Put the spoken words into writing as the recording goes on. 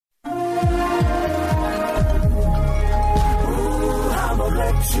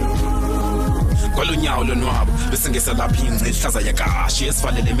Kolunyawo lonwabo bese ngeselapha ingci ihlaza yakashi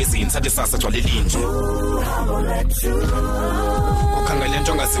esivalele emizini sathi sasa gcwale linje ukhangele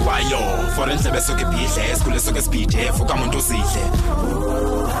into ongaziwayo for endlebe esuke ibhidle esikhule esuke esibhidef ukamuntu usidle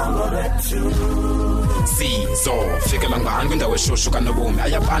sizo fikela ngani kwindawo eshushu kanobomi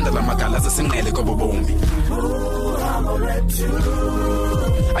ayabanda la magala zesinqele kobobomi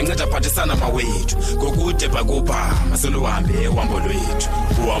anceda phathisana mawethu ngokude bhakubha maseluhambe uhambo lwethu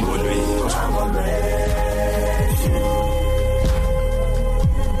uhambo lwethu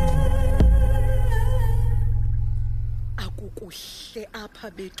akukuhle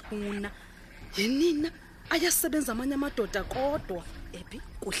apha bethuna yenina ayasebenza amanye amadoda kodwa ebi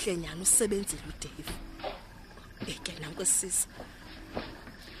kuhle nyani usebenzile uDave eke nankwesisa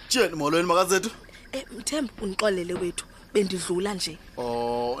Tjeni molweni makazethu Mthembu unixolele wethu bendidlula nje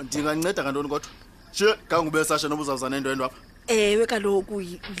ndinganceda kantoni kodwa she kangube sasha noba uzawuzana into endwapha ewe kaloku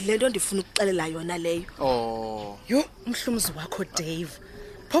lento ndifuna ukuxelela yona leyo yo umhlumzi wakho Dave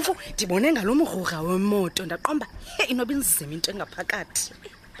phofu ndibone ngalomrhurha wemoto ndaqomba inoba inzima into engaphakathi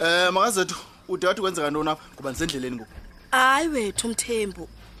makazethu ude wathi kwenza kantoni apha kuba ndisendleleni ngoku hayi wethu Mthembu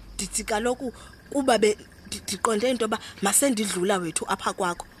ndithi kaloku kuba ndiqonde into ba masendidlula wethu apha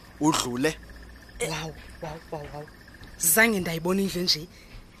kwakho udlule wow zange ndayibona indle nje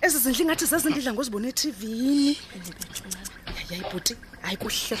ezi zindlu ngathi zezindidla ngozibona eTV-ni yayibhuti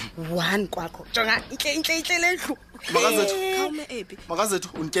ayikuhle one kwakho jonga inhle lendlu makazethu khawume ebi makazethu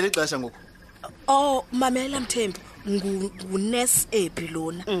unityele ixesha ngoku mamela Mthembu ngunurse ebi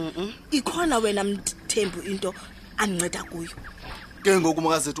lona ikhona wena Mthembu into andinceda kuyo ke ngoku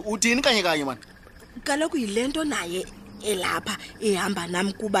makazethu uthini kanye man kaloku yilento naye elapha ehamba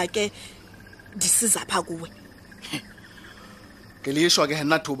nami kuba ke ndisiza pha kuwe ngelishwa ke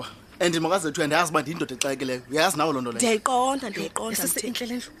nathuba and makazethu andayazi ba ndindoda exayekileyo uyazi nawe lonto leyo ndiyayiqonda inhle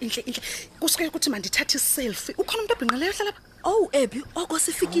lendlu inhle kusuke ukuthi mandithathe iselfie ukhona umuntu obhinqileyo hlala lapha ebi oko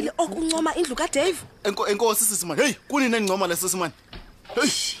sifikile okuncoma indlu kaDave enkosi sisi man hey kunini engcoma lesisi man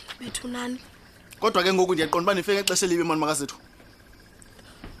hey bethunani kodwa ke ngoku ndiyaqonda ba nifike exesha libe man makazethu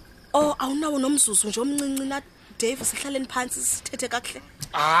awunawo nomzuzu nje omncinci na Dave sihlaleni phansi sithethe kakuhle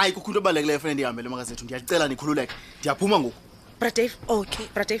hayi kukho into ebalulekileyo friend ihambele makazethu ndiyacela nikhululeke ndiyaphuma ngoku Dave okay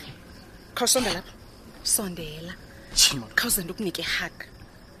Dave khawusonda lapha sondela chima khawuzenda ukunike hug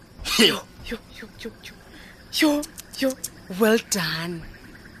yo well done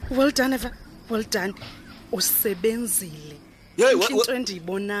Eva well done usebenzile into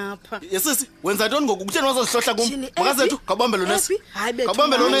endiyibona apha yesisi wenza ntoni ngoku kutheni wazozihlohla kum makazethu kabambe lo nesi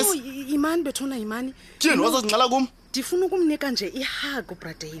kabambe lo nesi imani bethuna imani thini wazozingxala kum ndifuna ukumnika nje ihug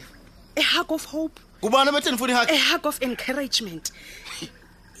Dave a hug of hope kubani abetheni funa ihug a hug of encouragement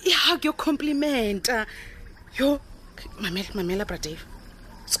ihug your compliment yo mamela Dave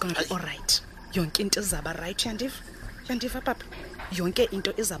it's going to be all right yonke into izaba right yandiva papa yonke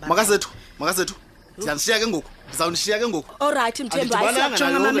into izaba makazethu ndiyanishiya ke ngoku ndizawunishiya ke ngoku all right Mthembu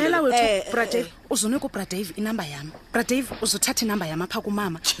jonga mamela wethu Dave uzunika Dave inamba yami Dave uzothatha inamba yami apha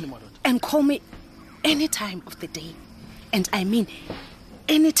kumama and call me any time of the day and I mean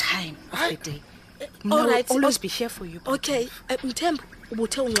any time of the day all right always be here for you okay Mthembu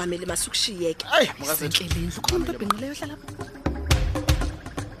ubuthe uncamele masukushiyeke makazethu indlu khona umuntu obhinqileyo hlala lapha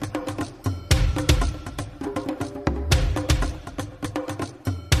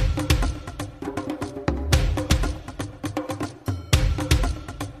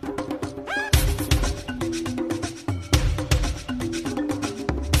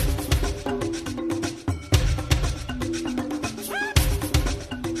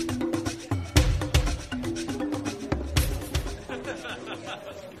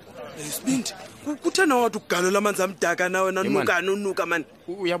Kuthena wathi ugalela amanzi amdaka nawe nanuka man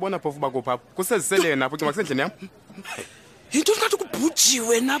uyabona phofu bakupha kuseziselene napho ucinga kusendleni yami into ngathi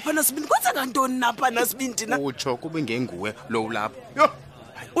kubhujiwe napha nasibindi kwenza kantoni napha nasibindi na utsho kube ngenguwe lo lapha yo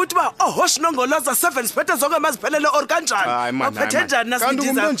uthi ba hosh nongolaza 7 siphethe zonke maziphelele or kanjani aphethe njani nasibindi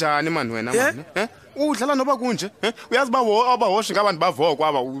kanti umuntu njani man wena man udlala noba kunje uyazi ba abahoshi ngabantu bavokwa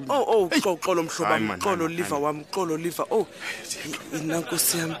aba xolo mhloba xolo liva wami xolo liva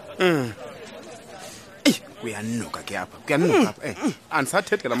inankosi yami uyanuka ke apha kuyanuka apha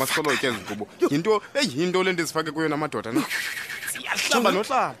andisathethi la masolo ke ezigubo into lento ezifake kuyo namadoda na siyahlamba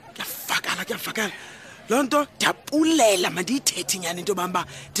nohlala kuyafakala lonto ndiyapulela mandiyithethe nyani into bamba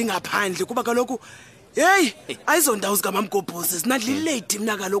ndingaphandle kuba kaloku hey ayizondawo zikamamgobhozi sinadli lady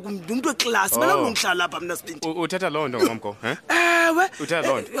mina kaloku umuntu weclass mina ngihlala lapha mina sibindi uthetha loo nto ngomamgo ewe uthetha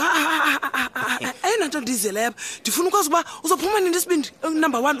loo nto ayina nto ndizele lapha ndifuna ukwazi uba uzophuma nini sibindi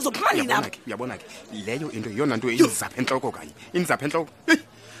number 1 uzophuma nini lapha uyabona ke leyo into iyona nto inzapha enhloko kanye inzapha enhloko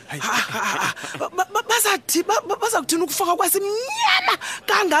bazakuthina ukufaka kwasimnyama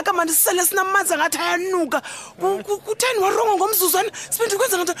kangaka manje sisele sinamanzi ngathi ayanuka kutheni warongo ngomzuzwana sibindi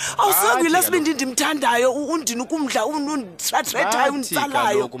kwenza ngathi awusakuyila sibindi ndimthandayo undini ukumdla undithathethayo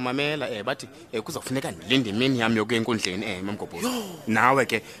unditsalayo kumamela bathi kuzakufuneka ndilinde imini yami yokuya enkundleni mamgobhozi nawe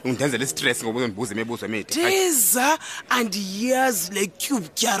ke undenzela istress ngoba uzondibuza imibuzo emide Diza andiyazi le cube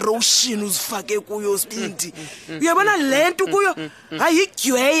gyaroshin uzifake kuyo sibindi uyabona lento kuyo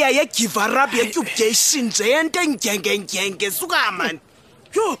ayigweya yegivarab yecube geshin nje yento engengengenge suka man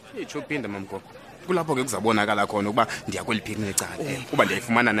yo ichopinda mamgogo kulapho ke kuzabonakala khona ukuba ndiyakweliphi necala kuba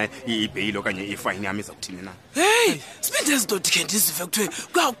ndiyayifumana na ibhayilo okanye ifine yami izakuthini na hey sibindi ezidodi ke ndizive kuthiwe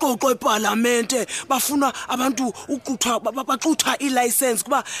kuyaqoqwa eParliament bafuna abantu ukuxuthwa baxuthwa ilicense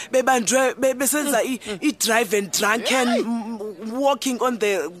kuba bebanjwe besenza i-drive and drunken walking on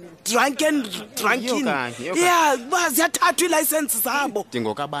the drunken yeah baziyathathwa ilicense zabo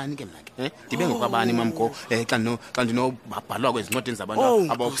ndingokabani ke mna ke ndibe ngokabani mamgo xa ndinobhalwa kwezincwadi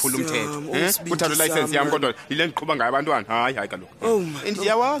zabantu abaphula umthetho kuthatha license yami kodwa yile ndiqhuba ngayo abantwana hayi kaloku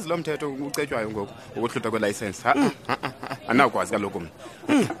ndiyawazi lo mthetho ucetywayo ngoku ukuhlutha kwelicense anawukwazi kaloku mna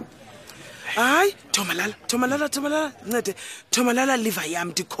hayi Thomalala ncede Thomalala liver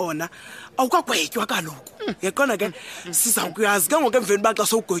yami ndikhona awukagwetywa kaloku yaqona ke sizawukuyazi ke ngoku emveni baxa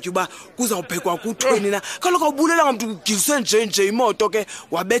sowugwetywa uba kuzawubhekwa kuthweni na kaloku awubulela ngamuntu ugilise nje imoto ke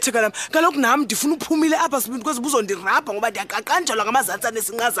wabetheka nami kaloku nami ndifuna uphumile apha sibindi kwezi buzondirabha ngoba ndiyaqaqanjelwa ngamazantsana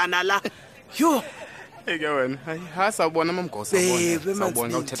esincazana la yo eke wena hayi sawubona mamgosa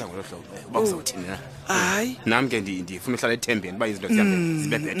sawubona uthetha ngolo hlobo uba kuzawuthini na hayi nami ke ndifuna uhlala ethembeni uba izinto ziyami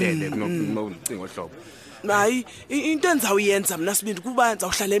zibe bhetele kunocingo hlobo hayi into enzawuyenza mina sibindi kuba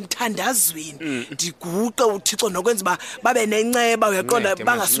ndizawuhlala emthandazweni ndiguqe uThixo nokwenza ba babe nenceba uyaqonda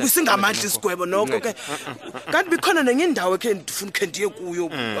bangasukisi ngamandla isigwebo noko ke kanti bikhona nenye indawo ke ndifuna ke ndiye kuyo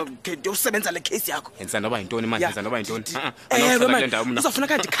ke ndiyosebenza le case yakho yenza noba yintoni manje yenza noba yintoni uzofuna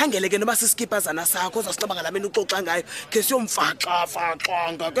kanti khangele ke noba siskipazana sakho uzasinaba ngalameni uxoxa ngayo ke siyomfaxa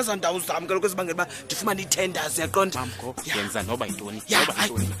ngakeza ndawo zami ke lokwezibangela ba ndifumana i-tenders yaqonda yenza noba yintoni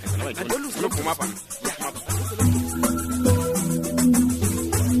noba yintoni uzophuma apha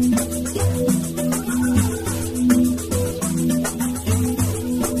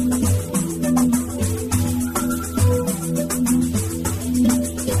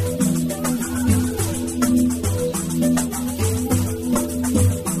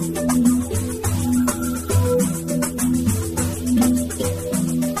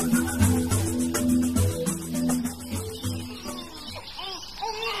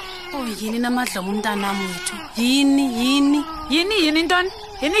yini namadla umntana wethu yini intoni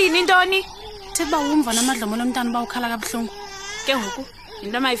intoni theba umva namadlomo lomntana bawukhala kabuhlungu ke ngoku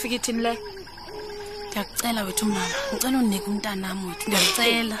into mayifika ithini le ndiyakucela wethu mama ngicela unike umntana wethu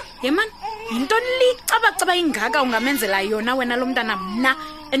ndiyakucela yeman yintoni licabacaba ingaka ungamenzela yona wena lo mntana mna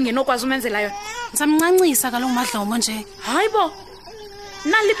engenokwazi umenzela yona ngisamncancisa kaloku madlomo nje hayibo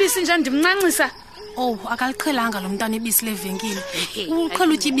nalibisi nje ndimncancisa akaliqhelanga lo mntana ibisi levenkile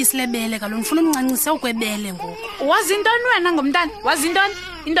uqhela utya ibisi lebele kaloku ngifuna umncancisa ukwebele ngoku wazi intoni wena ngomntana wazi intoni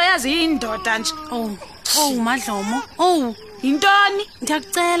into yazi yindoda nje madlomo intoni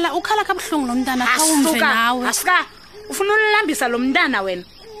ndiyakucela ukhala kabuhlungu lo mntana khawumve nawe asika ufuna ulambisa lo mntana wena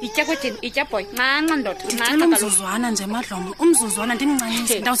itya kwethini itya boy ncanca ndoda ndicela umzuzwana nje madlomo umzuzwana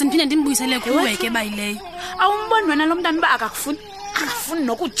ndimncancise ndawuse ndiphinde ndimbuyisele kuwe ke bayileyo awumboni wena lo mntana uba akafuni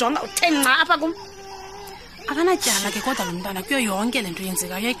nokujonga utheni nca apha kum akanatyala ke kodwa lo mntana kuyo yonke le nto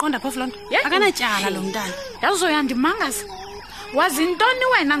yenzekayo uyayiqonda phofu loo nto akanatyala lo mntana yazoyandimangaza wazi intoni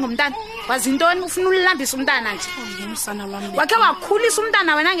wena ngomntana wazi intoni ufuna ulambisa umntana nje usana lwam wakhe wakhulisa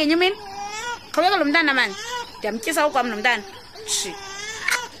umntana wena ngenye imini qhubeka lo mntana mani ndiyamtyisa ukwam nomntana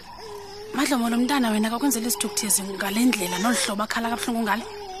madlomo lo mntana wena kakwenzela isithukuthezi ngale ndlela nolu hlobo akhala kabuhlungu ngale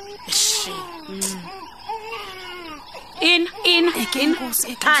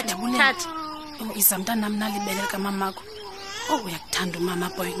thatha iza mntana nam nalibele likamakho uyakuthanda umama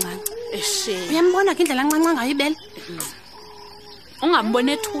boy ncanca uyambona ke indlela ancanca ngayo ibele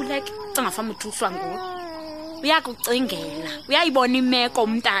ungambona ethule ke cingafama uthuhlwa nguwe uyakucingela uyayibona imeko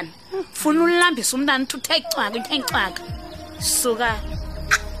umntana funa ulambisa umntana uthe cwaka suka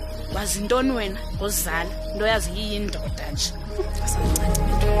wazi intoni wena ngozala into yazi yindoda nje